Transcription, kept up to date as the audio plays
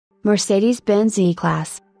Mercedes-Benz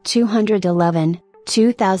E-Class, 211,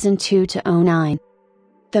 2002-09.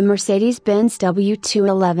 The Mercedes-Benz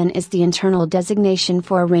W211 is the internal designation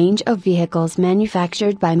for a range of vehicles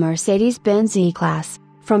manufactured by Mercedes-Benz E-Class,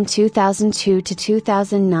 from 2002 to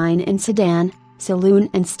 2009 in sedan, saloon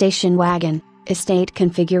and station wagon, estate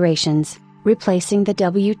configurations, replacing the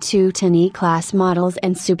W210 E-Class models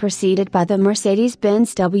and superseded by the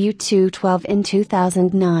Mercedes-Benz W212 in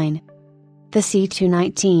 2009. The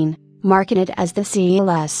C219, marketed as the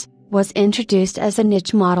CLS, was introduced as a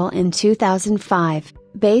niche model in 2005,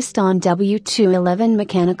 based on W211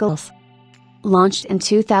 mechanicals. Launched in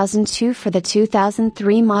 2002 for the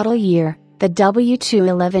 2003 model year, the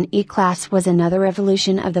W211 E-Class was another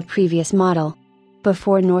evolution of the previous model.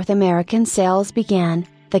 Before North American sales began,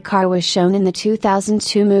 the car was shown in the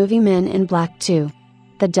 2002 movie Men in Black 2.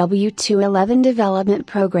 The W211 development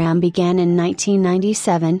program began in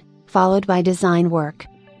 1997, followed by design work.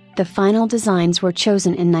 The final designs were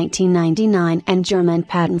chosen in 1999 and German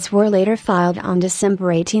patents were later filed on December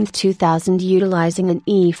 18, 2000 utilizing an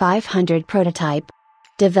E500 prototype.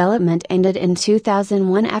 Development ended in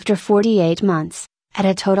 2001 after 48 months, at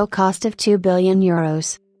a total cost of €2 billion.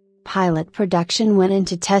 Pilot production went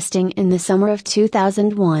into testing in the summer of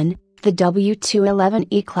 2001, the W211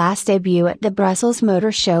 E-Class debuted at the Brussels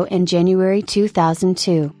Motor Show in January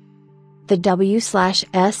 2002. The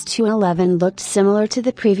W/S211 looked similar to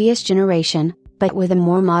the previous generation, but with a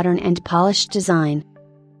more modern and polished design.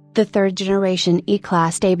 The third generation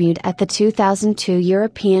E-Class debuted at the 2002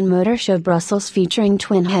 European Motor Show Brussels featuring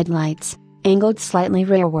twin headlights, angled slightly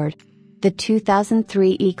rearward. The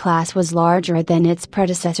 2003 E-Class was larger than its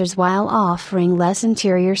predecessors while offering less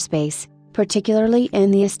interior space, particularly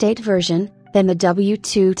in the estate version, than the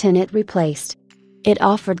W210 it replaced. It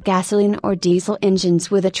offered gasoline or diesel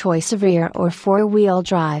engines with a choice of rear or four-wheel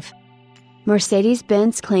drive.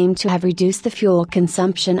 Mercedes-Benz claimed to have reduced the fuel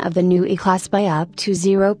consumption of the new E-Class by up to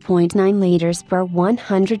 0.9 liters per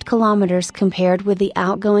 100 kilometers compared with the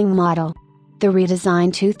outgoing model. The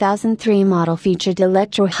redesigned 2003 model featured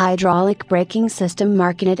electro-hydraulic braking system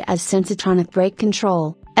marketed as Sensitronic Brake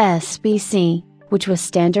Control, SBC, which was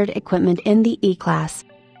standard equipment in the E-Class.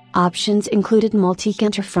 Options included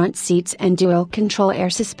multi-canter front seats and dual-control air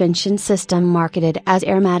suspension system marketed as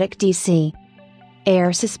Airmatic DC.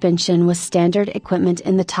 Air suspension was standard equipment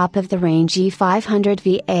in the top-of-the-range E500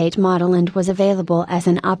 V8 model and was available as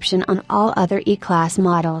an option on all other E-Class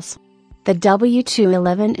models. The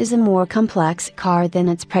W211 is a more complex car than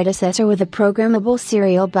its predecessor with a programmable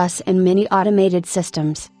serial bus and many automated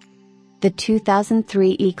systems. The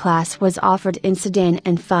 2003 E-Class was offered in sedan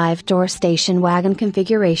and 5-door station wagon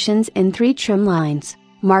configurations in 3 trim lines,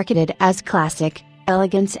 marketed as Classic,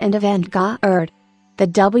 Elegance and Avant-Garde. The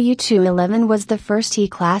W211 was the first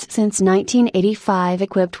E-Class since 1985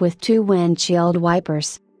 equipped with 2 windshield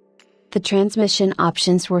wipers. The transmission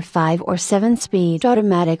options were 5 or 7-speed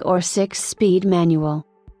automatic or 6-speed manual.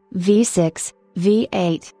 V6,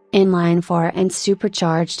 V8, inline-4 and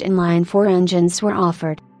supercharged inline-4 engines were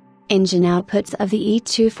offered. Engine outputs of the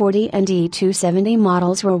E240 and E270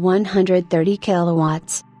 models were 130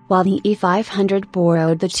 kilowatts, while the E500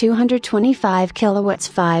 borrowed the 225 kilowatts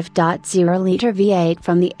 5.0-liter V8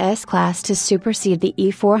 from the S-Class to supersede the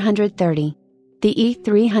E430. The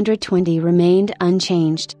E320 remained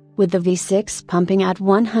unchanged, with the V6 pumping out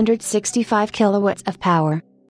 165 kilowatts of power.